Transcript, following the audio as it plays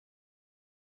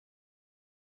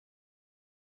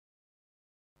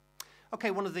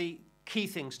Okay, one of the key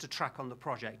things to track on the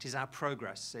project is our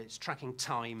progress. It's tracking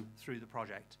time through the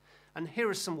project. And here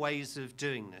are some ways of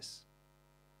doing this.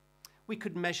 We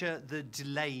could measure the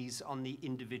delays on the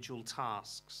individual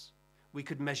tasks. We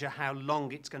could measure how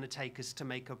long it's going to take us to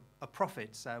make a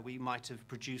profit. So we might have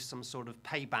produced some sort of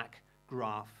payback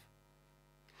graph.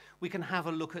 We can have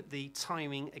a look at the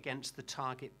timing against the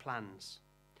target plans.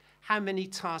 How many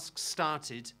tasks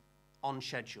started on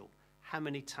schedule? How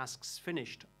many tasks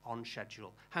finished on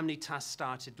schedule? How many tasks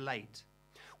started late?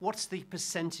 What's the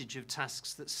percentage of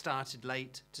tasks that started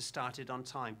late to started on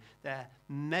time? They're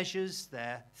measures,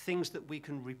 they're things that we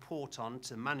can report on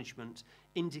to management,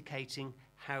 indicating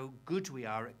how good we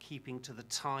are at keeping to the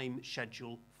time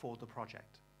schedule for the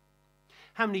project.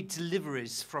 How many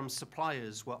deliveries from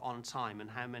suppliers were on time and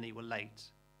how many were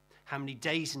late? How many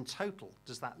days in total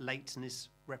does that lateness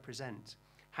represent?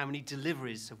 How many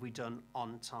deliveries have we done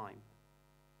on time?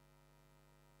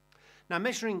 Now,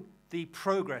 measuring the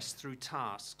progress through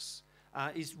tasks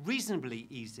is reasonably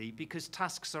easy because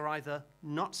tasks are either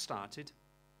not started,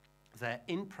 they're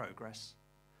in progress,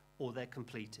 or they're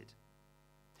completed.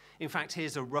 In fact,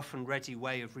 here's a rough and ready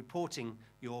way of reporting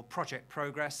your project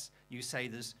progress. You say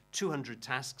there's 200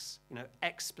 tasks,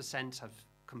 X% have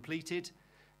completed,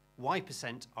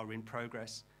 Y% are in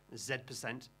progress,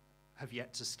 Z% have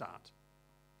yet to start.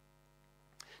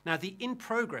 Now, the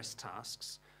in-progress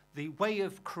tasks, the way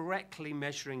of correctly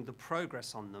measuring the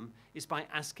progress on them is by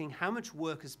asking how much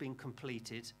work has been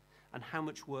completed and how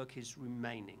much work is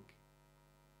remaining.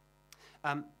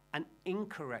 An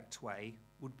incorrect way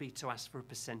would be to ask for a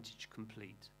percentage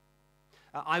complete.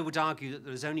 I would argue that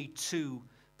there's only 2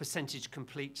 percentage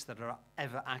completes that are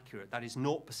ever accurate. That is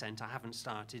 0%, I haven't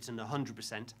started, and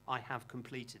 100%, I have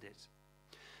completed it.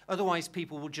 Otherwise,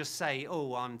 people will just say,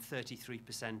 oh, I'm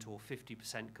 33% or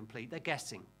 50% complete. They're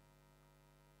guessing.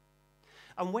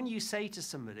 And when you say to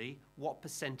somebody, what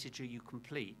percentage are you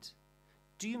complete,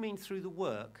 do you mean through the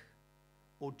work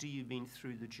or do you mean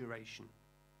through the duration?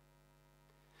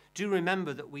 Do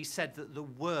remember that we said that the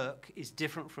work is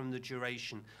different from the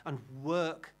duration, and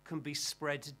work can be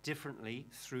spread differently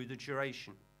through the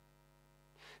duration.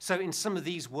 So in some of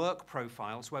these work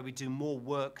profiles where we do more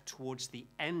work towards the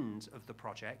end of the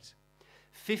project,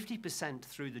 50%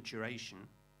 through the duration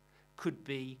could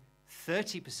be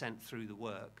 30% through the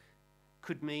work,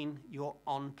 could mean you're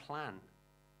on plan.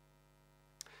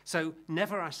 So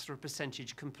never ask for a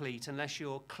percentage complete unless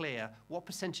you're clear what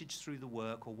percentage through the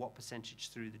work or what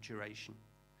percentage through the duration.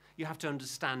 You have to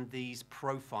understand these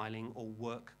profiling or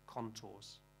work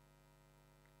contours.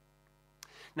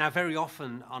 Now, very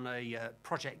often on a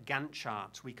project Gantt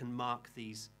chart, we can mark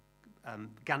these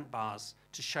Gantt bars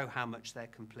to show how much they're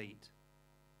complete.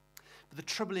 But the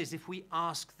trouble is, if we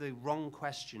ask the wrong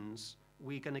questions,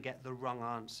 we're going to get the wrong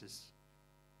answers.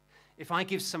 If I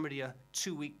give somebody a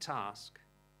 2-week task,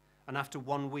 and after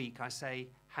 1 week I say,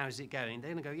 how's it going?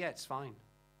 They're going to go, yeah, it's fine.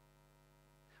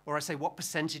 Or I say, what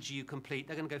percentage are you complete?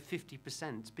 They're going to go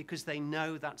 50% because they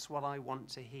know that's what I want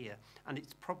to hear. And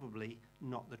it's probably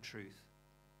not the truth.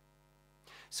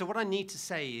 So what I need to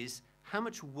say is, how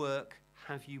much work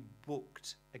have you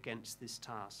booked against this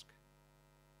task?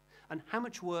 And how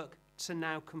much work to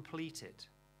now complete it?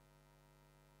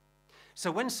 So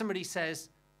when somebody says,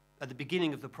 at the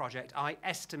beginning of the project, I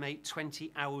estimate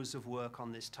 20 hours of work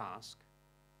on this task,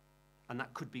 and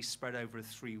that could be spread over a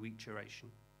 3-week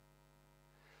duration.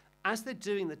 As they're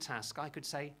doing the task, I could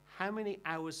say, how many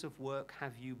hours of work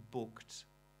have you booked?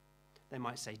 They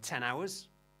might say 10 hours.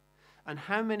 And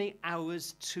how many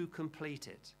hours to complete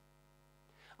it?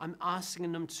 I'm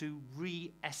asking them to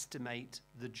re-estimate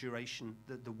the duration,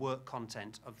 the work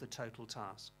content of the total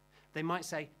task. They might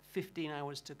say 15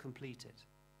 hours to complete it.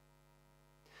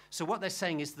 So what they're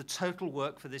saying is the total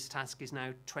work for this task is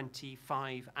now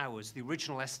 25 hours. The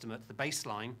original estimate, the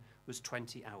baseline, was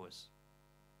 20 hours.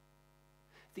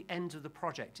 At the end of the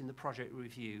project, in the project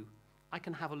review, I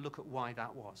can have a look at why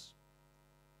that was.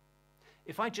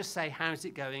 If I just say, how's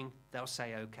it going, they'll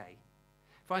say okay.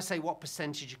 If I say what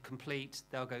percentage are complete,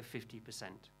 they'll go 50%.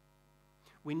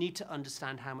 We need to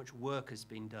understand how much work has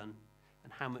been done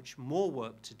and how much more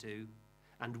work to do,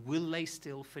 and will they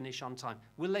still finish on time?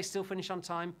 Will they still finish on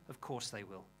time? Of course they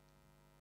will.